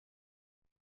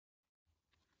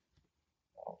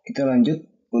Kita lanjut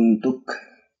untuk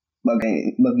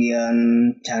bagian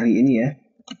cari ini ya.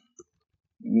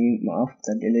 Ini maaf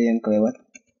tadi ada yang kelewat.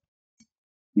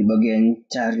 Di bagian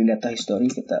cari data history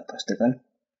kita pastikan.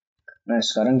 Nah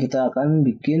sekarang kita akan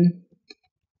bikin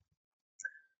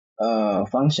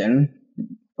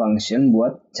function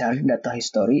buat cari data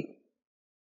history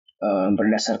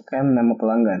berdasarkan nama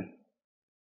pelanggan.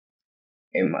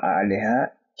 MADH,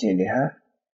 CDH.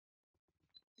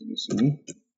 Di sini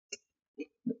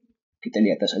kita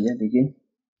di atas aja bikin.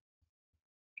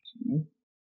 Sini.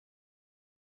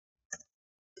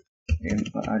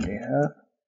 MADH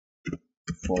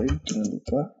void, jangan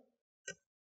lupa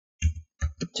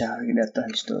cari data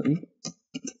history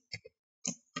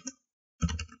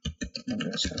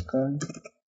berdasarkan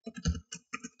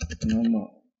nama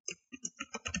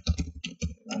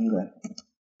pelanggan.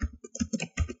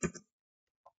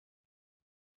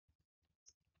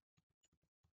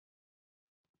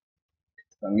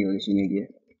 Panggil di sini dia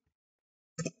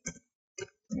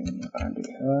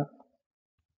MADH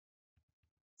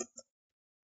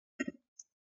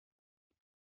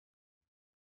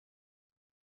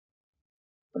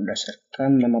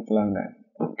berdasarkan nama pelanggan.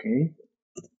 Oke.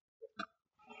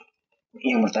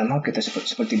 Yang pertama kita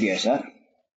seperti biasa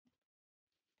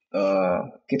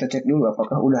kita cek dulu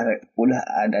apakah udah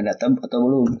ada data atau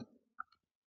belum.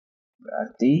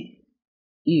 Berarti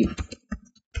if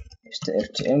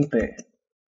strcmp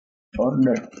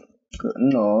order ke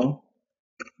 0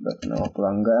 nama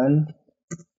pelanggan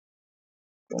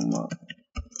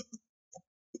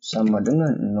sama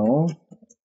dengan 0,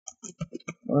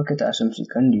 maka kita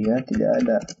asumsikan dia tidak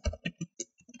ada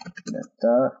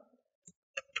data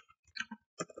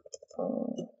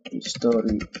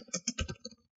history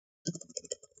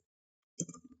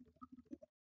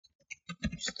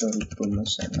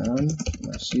pemesanan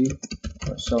masih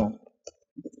kosong.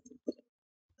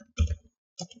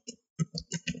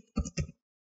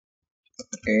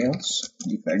 Else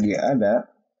jika dia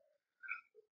ada,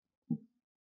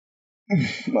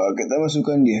 maka kita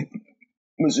masukkan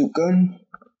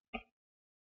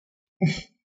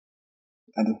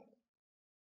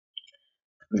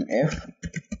printf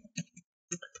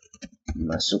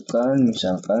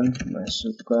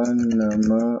masukkan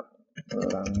nama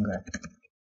pelanggan.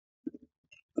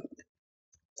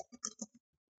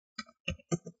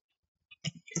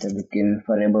 Kita bikin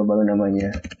variabel baru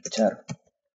namanya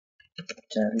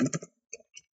cari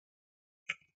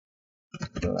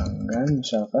pelanggan,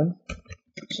 misalkan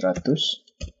 100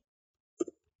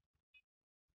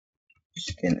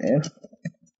 scanf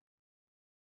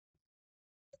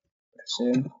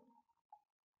persen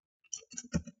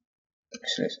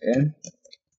 /n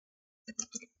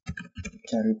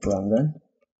cari pelanggan.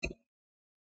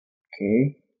 Oke.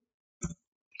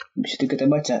 Di situ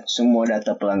kita baca semua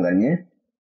data pelanggannya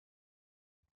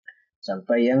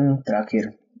sampai yang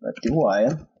terakhir. Berarti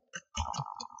while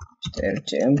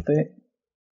strcmp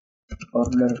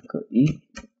order ke i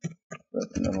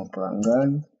berarti nama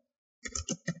pelanggan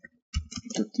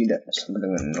itu tidak sama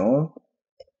dengan 0.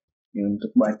 Ini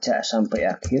untuk baca sampai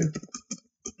akhir.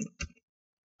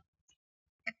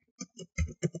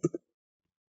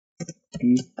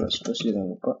 Di plus jangan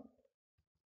lupa.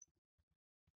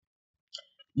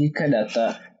 Jika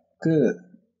data ke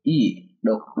i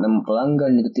nama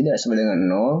pelanggan itu tidak sama dengan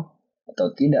 0 atau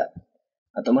tidak,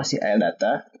 atau masih ada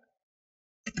data,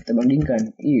 kita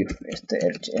bandingkan if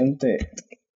strcmp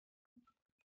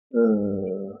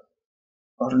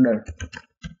order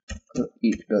ke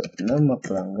i nama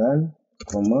pelanggan,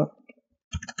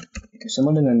 itu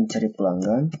sama dengan cari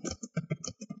pelanggan,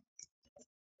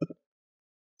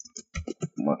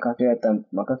 maka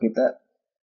kita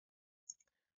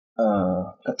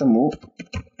ketemu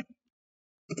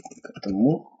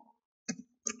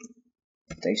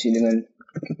kita isi dengan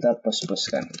kita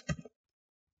plus-pluskan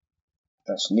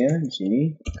atasnya. Di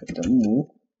sini ketemu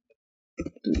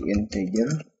itu integer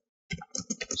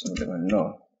sama dengan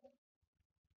 0.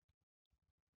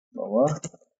 Bahwa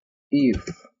if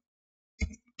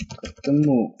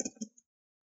ketemu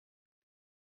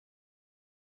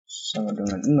sama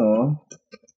dengan 0,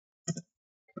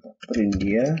 kita print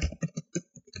dia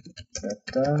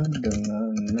data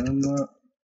dengan nama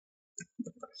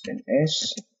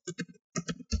 %s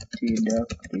tidak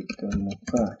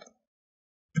ditemukan.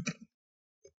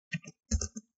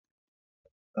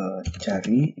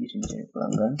 Cari di sini cari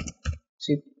pelanggan.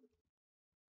 Sip.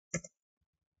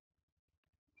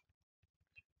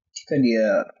 Jika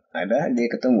dia ada, dia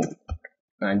ketemu.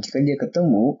 Nah, jika dia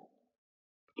ketemu,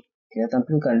 kita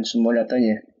tampilkan semua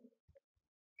datanya.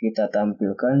 Kita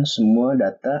tampilkan semua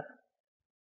data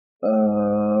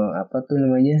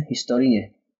historinya.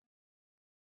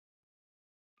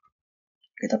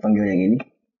 Kita panggil yang ini.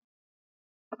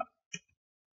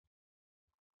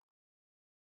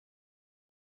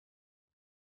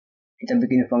 Kita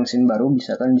bikin function baru,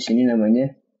 misalkan di sini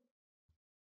namanya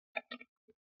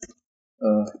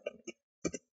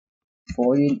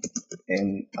void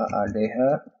maadh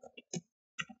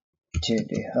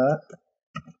cdh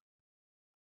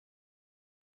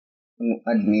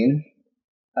admin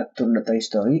atur data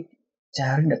history,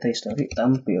 cari data history,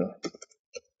 tampil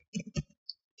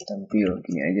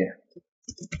gini aja.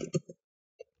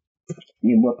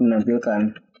 Ini buat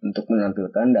menampilkan, untuk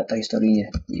menampilkan data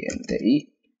historinya INTI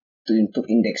itu untuk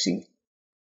indexing.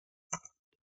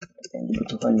 Yang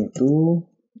dibutuhkan itu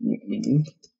ini.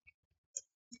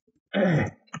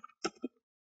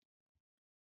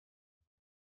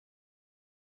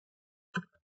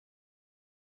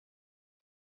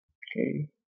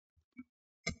 Oke.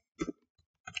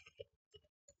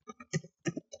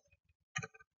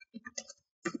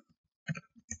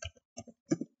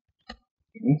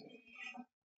 Ini.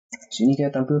 Sini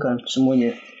kita tampilkan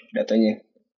semuanya datanya.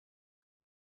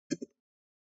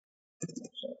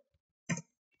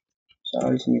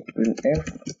 Soal di sini printf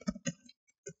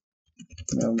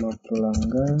nama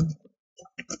pelanggan,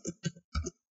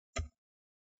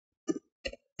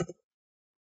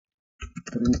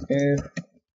 printf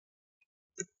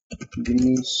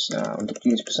jenis. Nah, untuk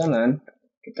jenis pesanan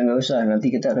kita nggak usah, nanti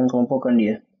kita akan kelompokkan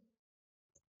dia.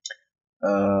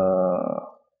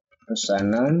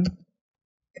 Pesanan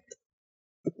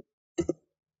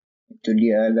itu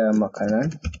dia ada makanan,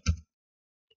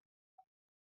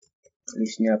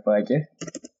 listnya apa aja,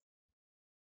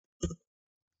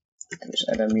 terus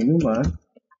ada minuman,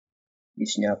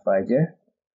 listnya apa aja,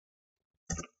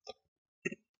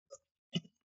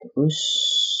 terus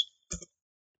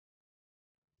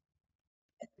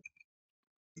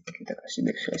kita kasih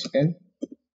backslash n.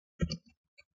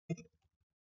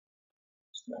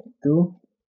 Setelah itu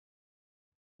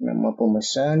nama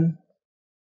pemesan,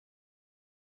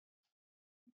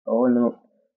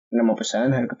 nama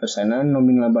pesanan, harga pesanan,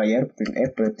 nominal bayar,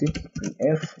 printf berarti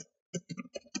printf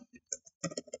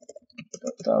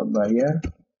total bayar,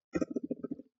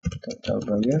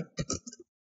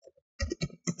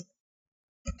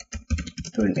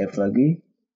 printf lagi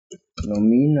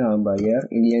nominal bayar,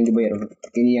 ini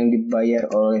yang dibayar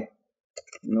oleh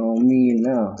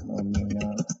nominal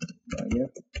bayar,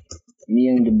 ini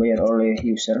yang dibayar oleh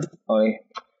user, oleh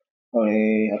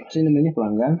apa sih namanya,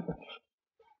 pelanggan.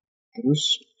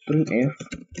 Terus printf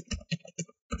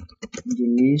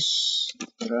jenis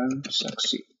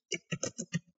transaksi,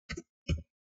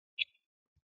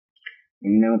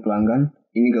 ini nama pelanggan,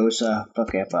 ini gak usah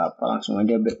pakai apa-apa, langsung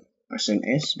aja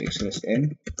 %s backslash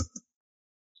n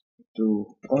itu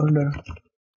order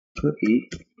ke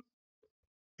i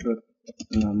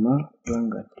nama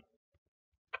pelanggan.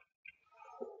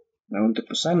 Nah, untuk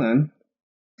pesanan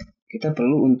kita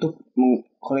perlu untuk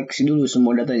mengkoleksi dulu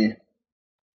semua datanya.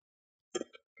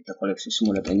 Kita koleksi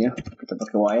semua datanya, kita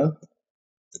pakai while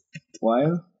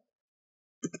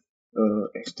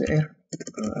str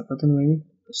apa tuh namanya,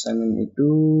 pesanan itu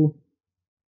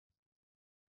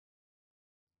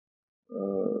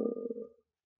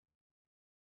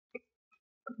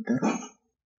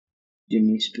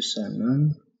jenis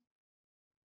pesanan,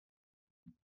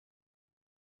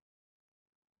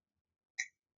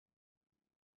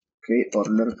 oke,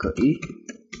 order ke i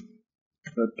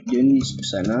jenis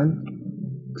pesanan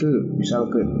ke,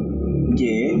 misal ke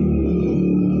j,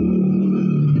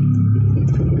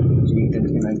 jadi kita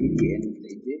bikin lagi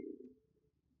intj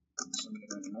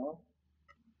 90,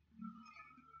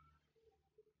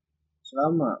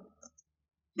 selama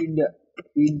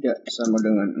tidak sama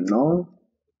dengan 0,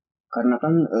 karena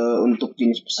kan untuk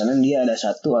jenis pesanan dia ada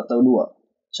 1 atau 2,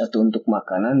 1 untuk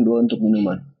makanan, 2 untuk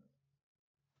minuman.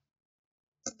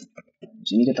 Di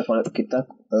sini kita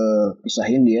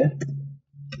pisahin dia,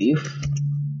 if,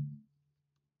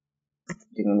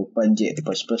 jangan lupa j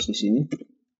plus di sini,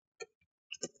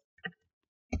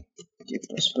 j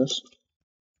plus,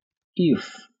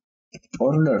 if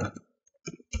order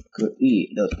ke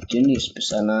i dot jenis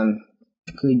pesanan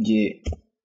ke j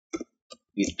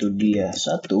itu dia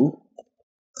 1,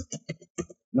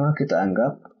 maka kita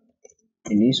anggap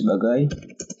ini sebagai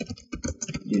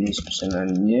jenis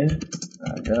pesanannya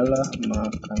adalah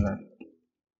makanan.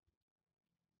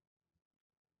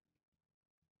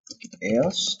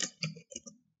 Else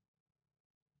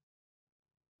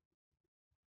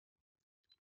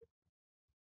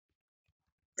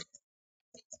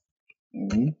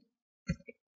ini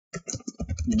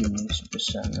jenis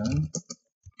pesanan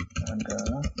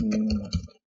adalah minuman.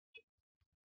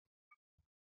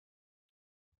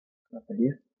 Kenapa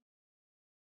dia?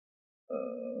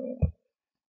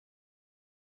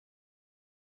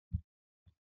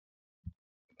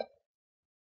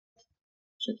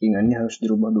 settingannya harus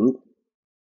dirubah dulu.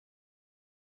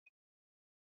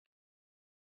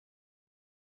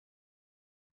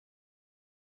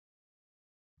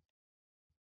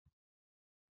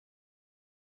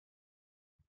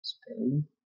 Spelling.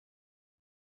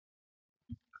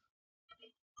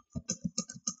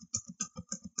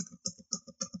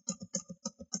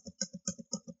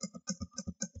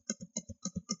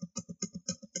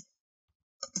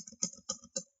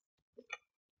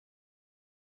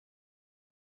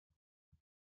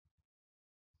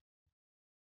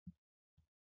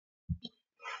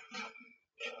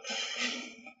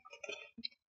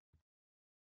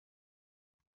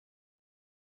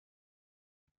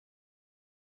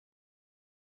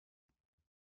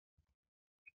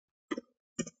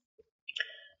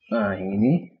 Nah, yang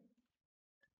ini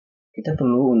kita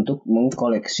perlu untuk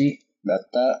mengkoleksi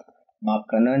data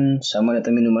makanan sama data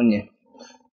minumannya.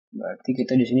 Berarti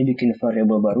kita di sini bikin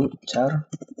variabel baru char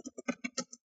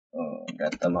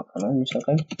data makanan,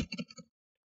 misalkan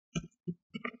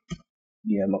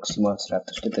dia maksimal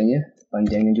 100 datanya,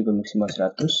 panjangnya juga maksimal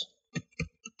 100.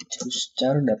 Terus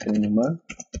char data minuman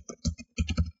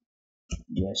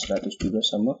dia 100 juga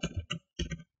sama.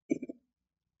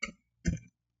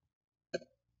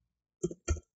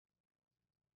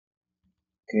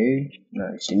 Oke,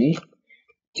 nah di sini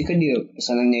jika dia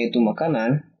pesanannya itu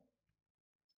makanan,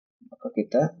 maka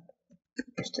kita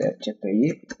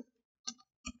strcpy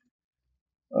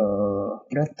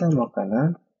data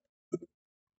makanan.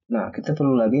 Nah, kita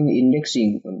perlu lagi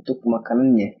indexing untuk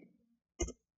makanannya.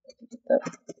 Kita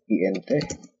int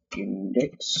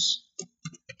index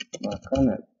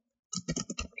makanan,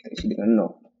 kita isi dengan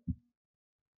 0.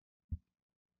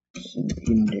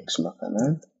 Indeks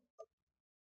makanan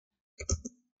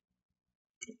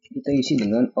kita isi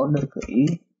dengan order ke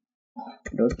i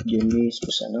dot jenis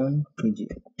pesanan ke j.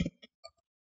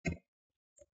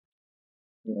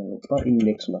 Jangan lupa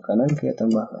indeks makanan kita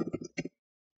tambahkan.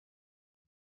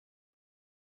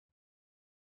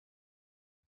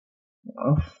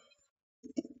 Maaf,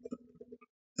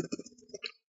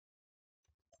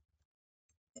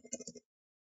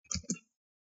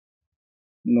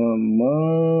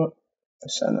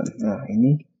 pesanan. Nah,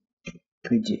 ini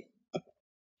ke j.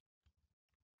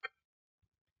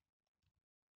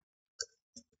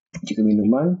 Jika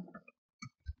minuman,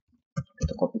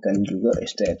 kita kopikan juga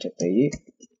strcpy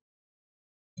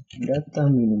data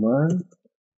minuman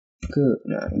ke.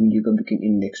 Nah, ini juga bikin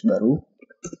indeks baru,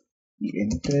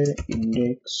 int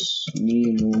indeks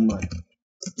minuman.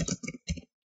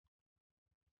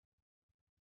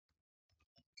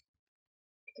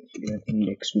 Kita isi dengan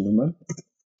indeks minuman,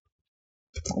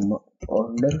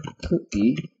 order ke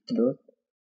i dot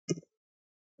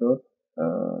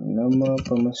nama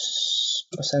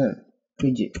pesanan ke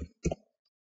j.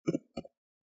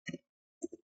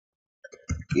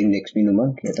 Indeks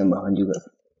minuman kita tambahkan juga.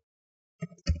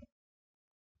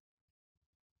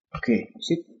 Oke,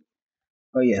 sip.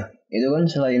 Oh iya, itu kan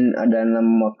selain ada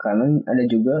nama makanan, ada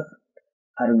juga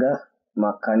harga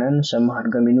makanan sama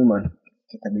harga minuman.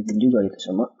 Kita bikin juga itu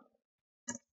sama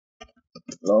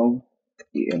long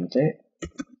int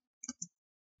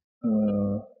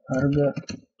harga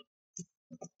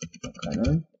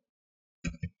makanan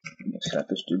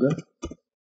 100 juga,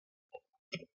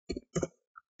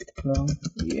 long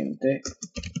int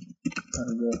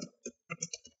harga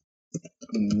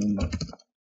minuman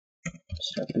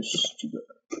 100 juga.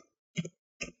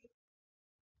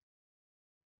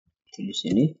 Di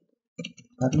sini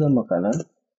harga makanan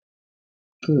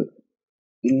ke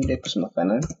indeks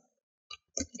makanan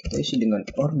kita isi dengan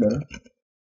order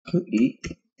ke i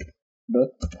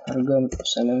dot harga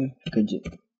pesanan ke j.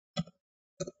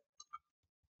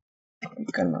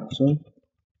 Ikan langsung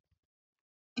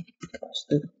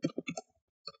paste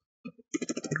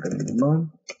harga minuman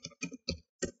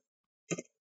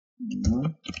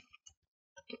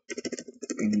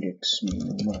indeks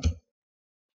minuman.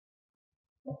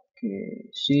 Oke,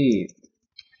 sip.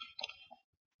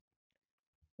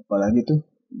 Apalagi tuh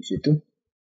di situ?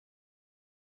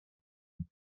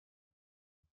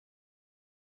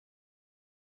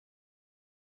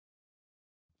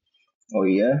 Oh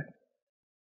iya,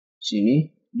 sini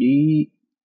di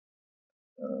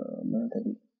mana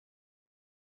tadi?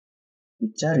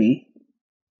 Dicari.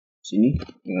 Sini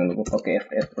jangan lupa pakai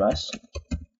FF plus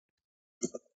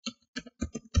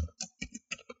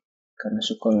karena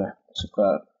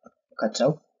suka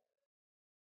kacau.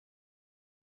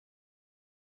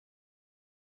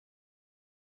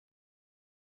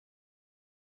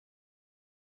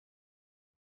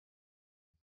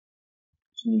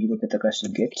 Sini juga kita kasih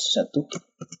get 1,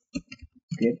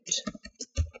 get,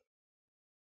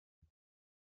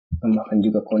 tambahkan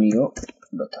juga konio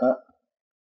F.H.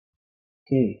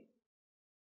 Oke.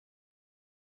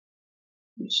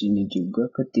 Di sini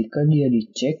juga ketika dia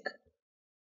dicek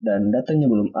dan datanya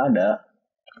belum ada,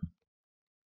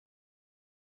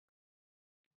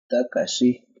 kita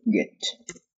kasih get.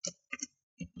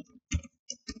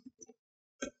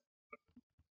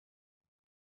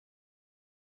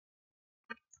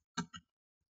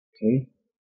 Oke.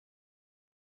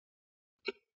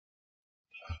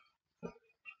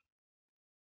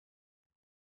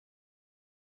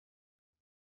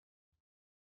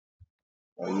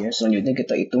 Oh iya, selanjutnya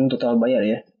kita hitung total bayar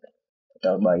ya.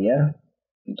 Total bayar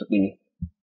untuk ini.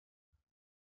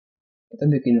 Kita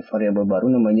bikin variabel baru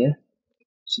namanya.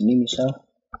 Sini misal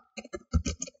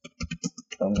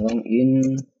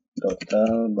in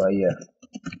total bayar.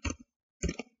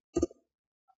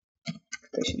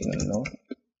 Kita isi dengan 0.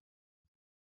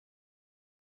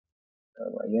 Total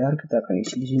bayar kita akan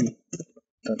isi di sini.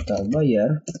 Total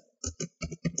bayar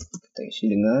kita isi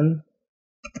dengan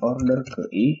order ke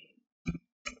I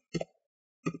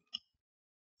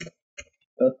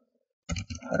dot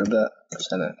harga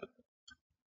pesanan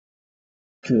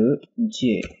ke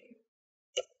J.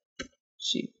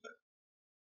 Sip.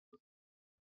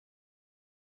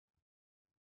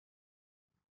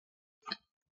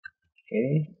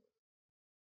 Oke.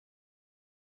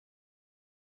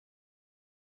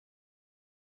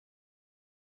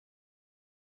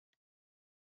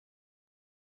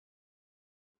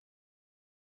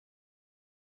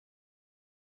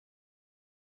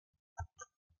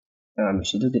 Nah,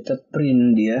 habis itu kita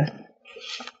print dia.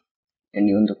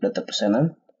 Ini untuk data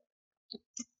pesanan.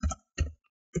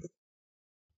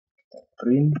 Kita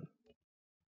printf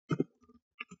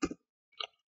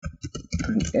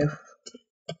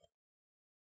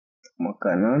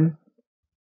makanan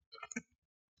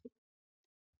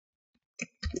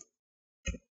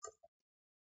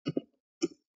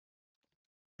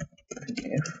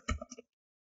printf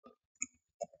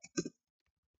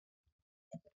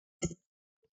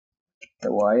kita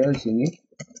while sini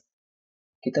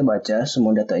kita baca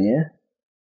semua datanya,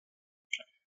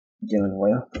 jangan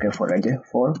while, pakai for aja.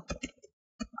 For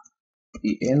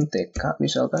intk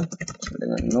misalkan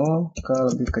dengan 0 k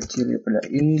lebih kecil daripada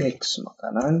indeks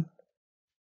makanan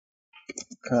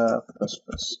k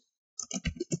plus.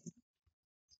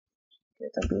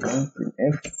 Kita bilang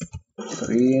printf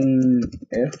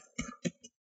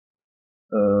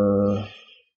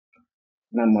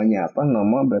namanya apa,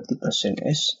 nama berarti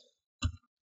 %s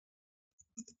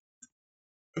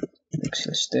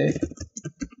backslash t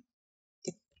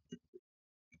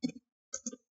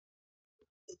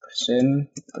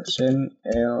persen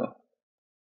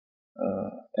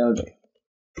ld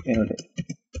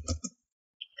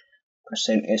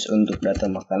 %s untuk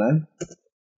data makanan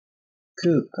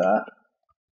ke k,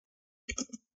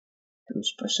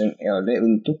 terus %ld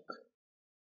untuk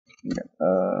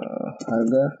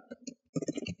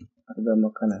harga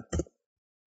makanan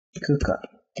ke k,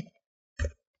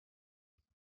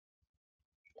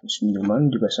 terus minuman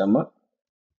juga sama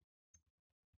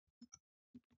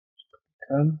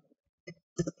kan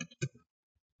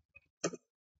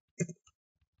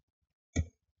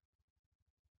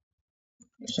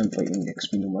sampai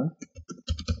indeks minuman.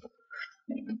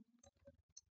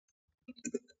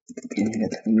 Ini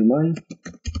data minuman.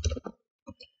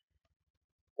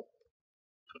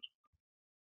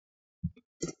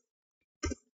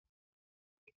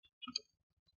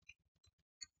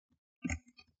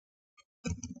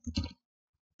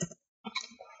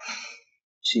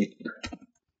 Sip.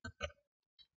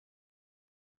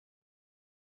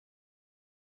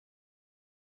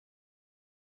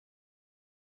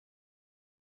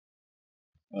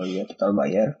 Oh iya, total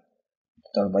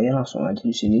bayar langsung aja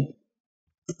di sini.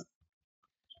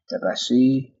 Kita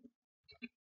kasih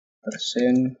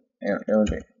persen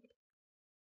LLD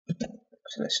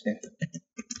slash n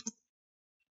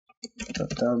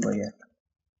total bayar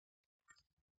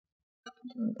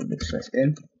slash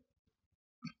n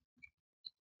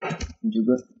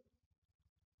juga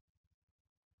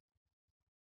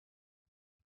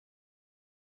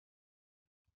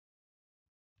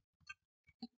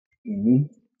ini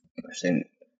persen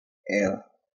L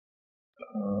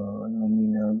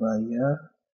nominal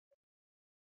bayar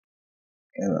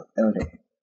LLD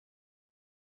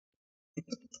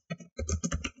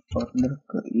order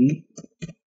ke I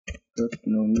dot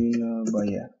nominal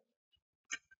bayar.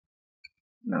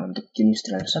 Nah, untuk jenis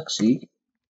transaksi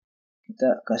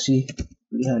kita kasih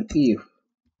pilihan if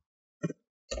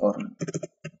order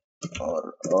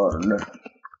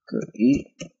ke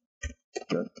I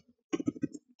dot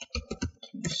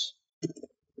jenis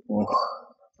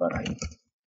parah ini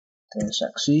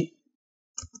transaksi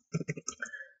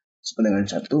sama dengan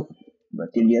 1,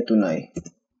 berarti dia tunai.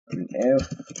 Printf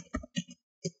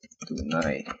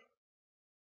tunai.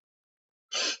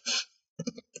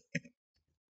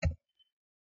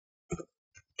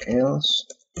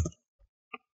 Else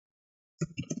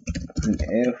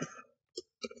printf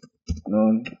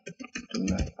non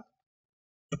tunai.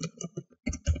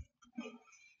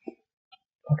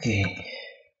 Oke.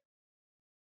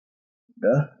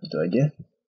 Udah, itu aja.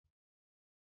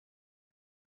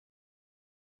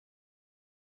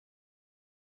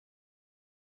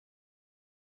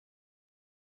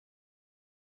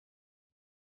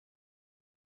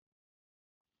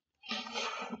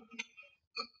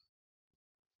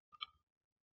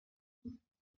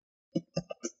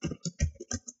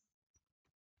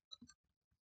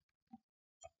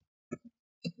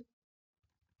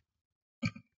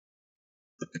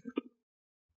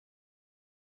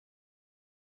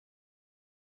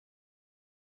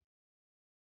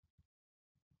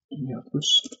 Ini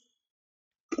hapus.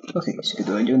 Oke,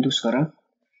 segitu aja untuk sekarang.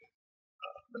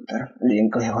 Bentar, ada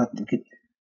yang kelewat dikit.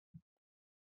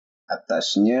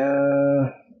 Atasnya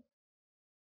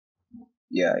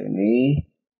ya ini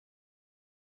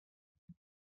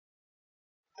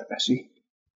kita kasih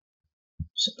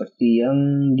seperti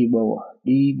yang di bawah.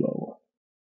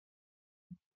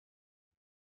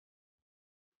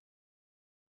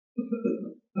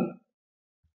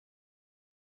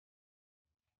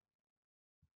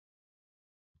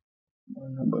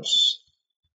 Mana bos?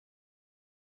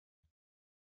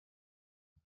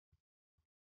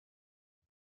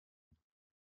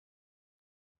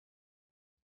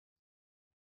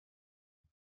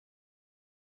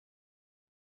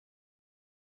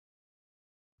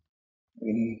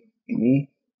 Ini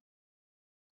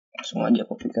langsung aja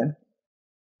kopikan.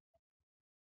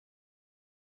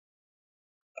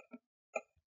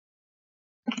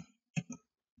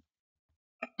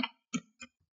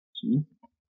 Sini.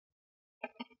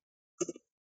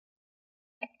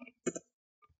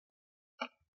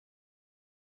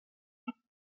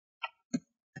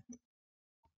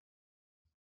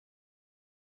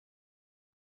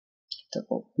 Kita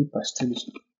copy paste di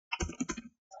sini.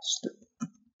 Paste.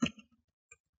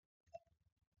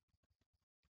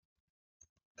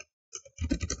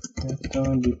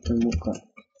 Data ditemukan.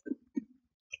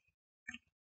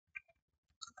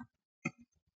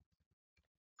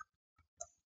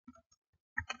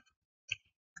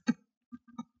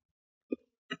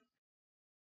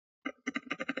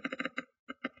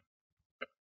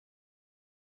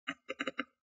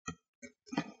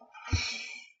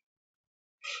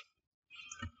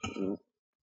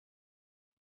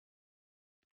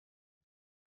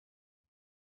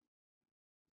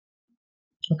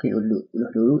 Oke,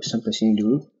 udah dulu sampai sini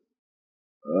dulu.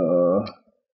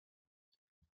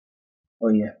 Oh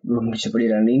iya, belum bisa di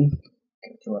running.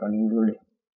 Coba running dulu deh,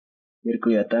 biar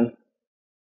kelihatan.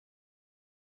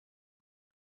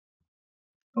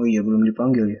 Oh iya, belum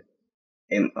dipanggil ya.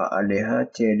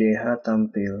 MAADH CDH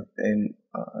tampil.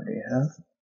 MAADH.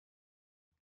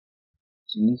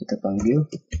 Sini kita panggil.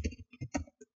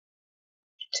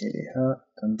 CDH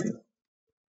tampil.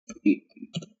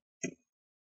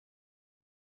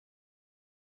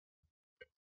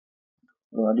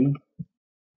 Loading.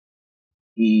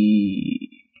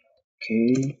 Oke.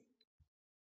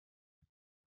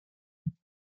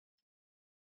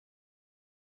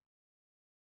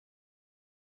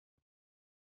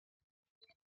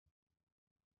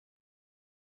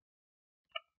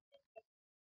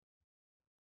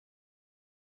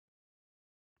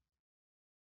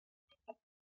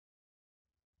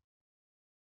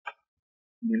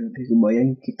 Biar lebih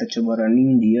kebayang, kita coba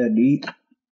running dia di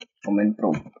command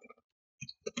prompt.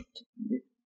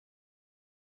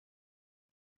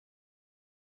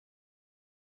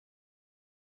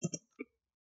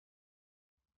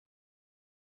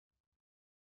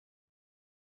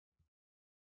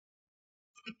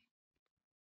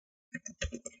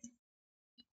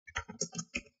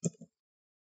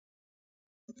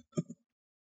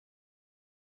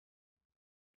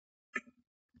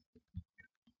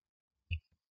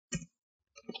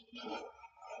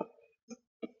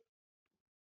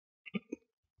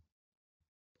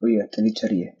 Oh iya, tadi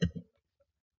cari ya.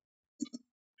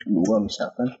 2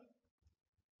 misalkan.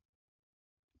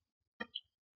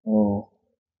 Oh,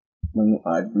 menu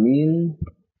admin.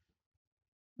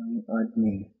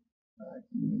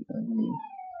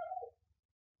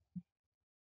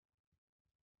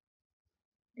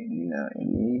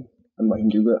 Ini tambahin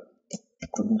juga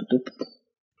kurung tutup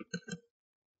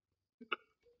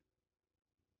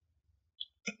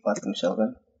 4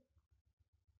 misalkan.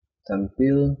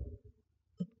 Tampil.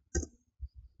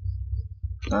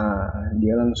 Nah,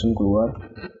 dia langsung keluar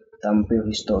tampil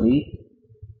history,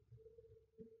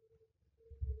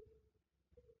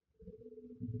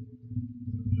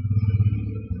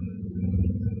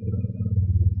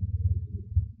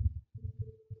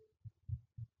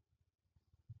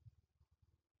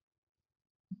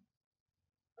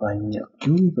 banyak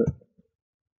juga.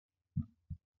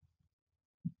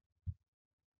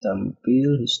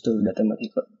 Tampil history,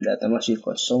 data masih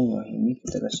kosong. Nah, ini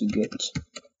kita kasih get.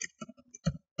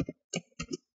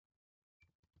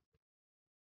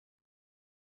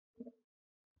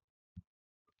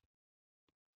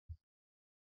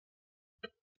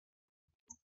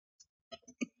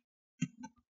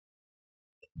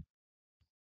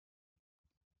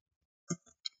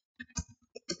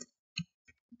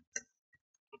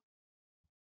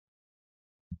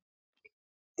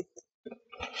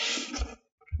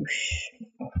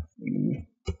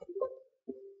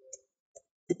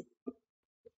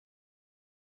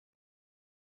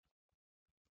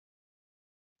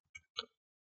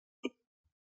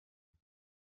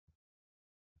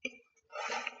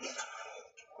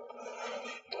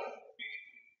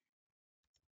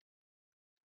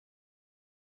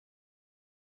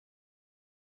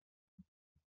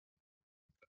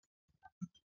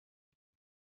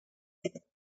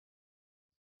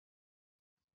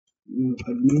 Ini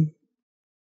admin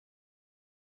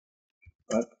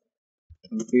 4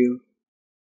 tampil.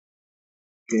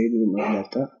 Oke, belum ada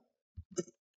data.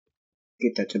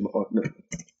 Kita coba order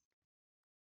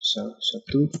salah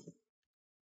 1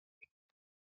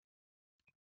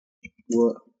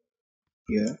 2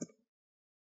 ya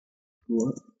 2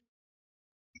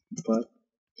 4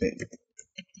 T.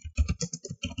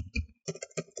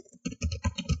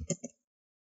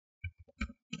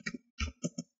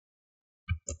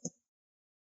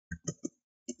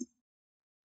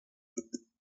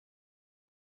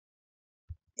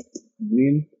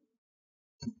 Admin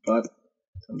 4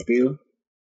 tampil.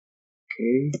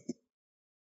 Oke,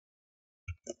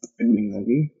 admin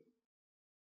lagi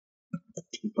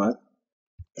 4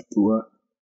 2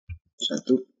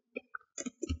 1.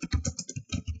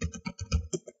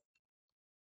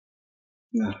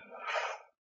 Nah,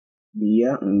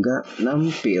 dia enggak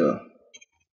nampil.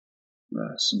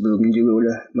 Nah, sebelumnya juga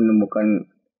udah menemukan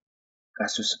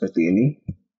kasus seperti ini.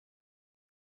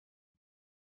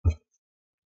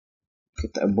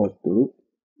 Kita abort dulu.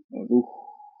 Aduh,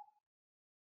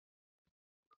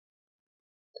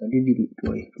 tadi di 2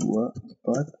 4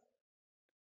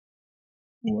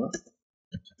 2 1.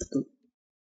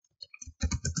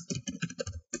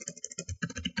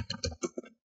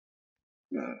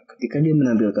 Nah, ketika dia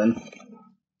menampilkan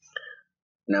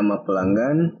nama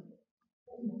pelanggan,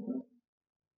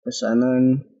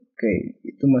 pesanan, oke,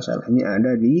 itu masalahnya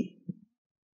ada di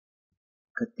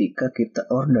ketika kita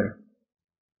order.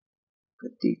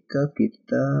 Ketika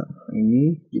kita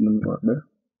ini di menu order,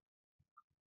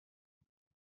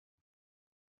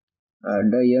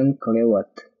 ada yang kelewat.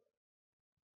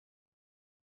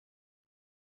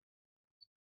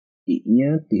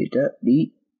 I-nya tidak di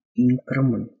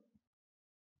increment.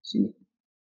 Sini.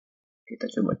 Kita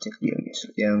coba cek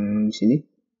yang di sini.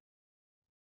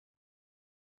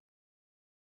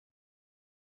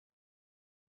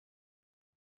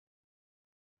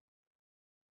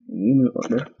 Ini menu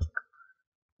order.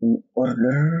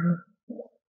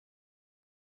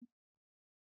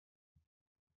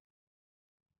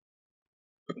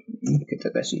 Ini kita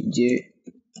kasih J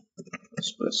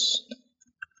plus.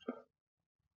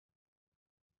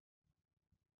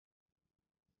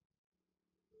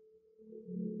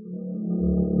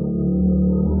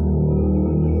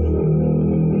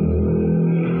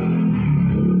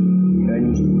 Dan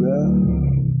juga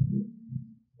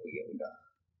udah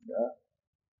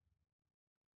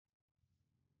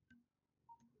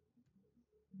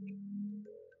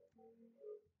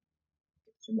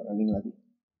coba running lagi.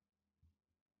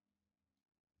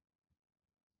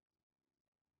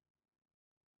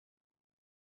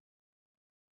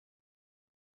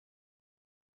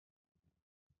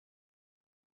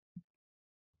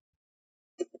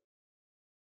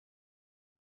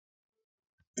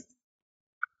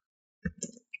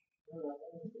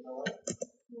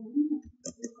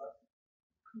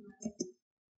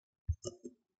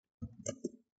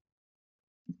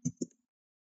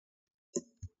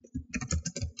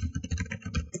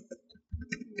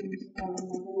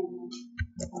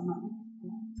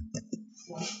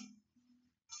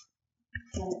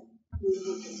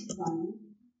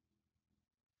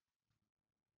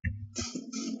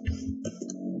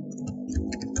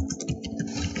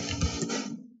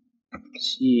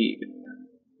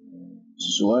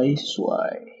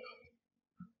 Sesuai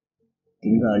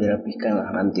tinggal dirapikan lah,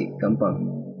 nanti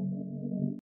gampang.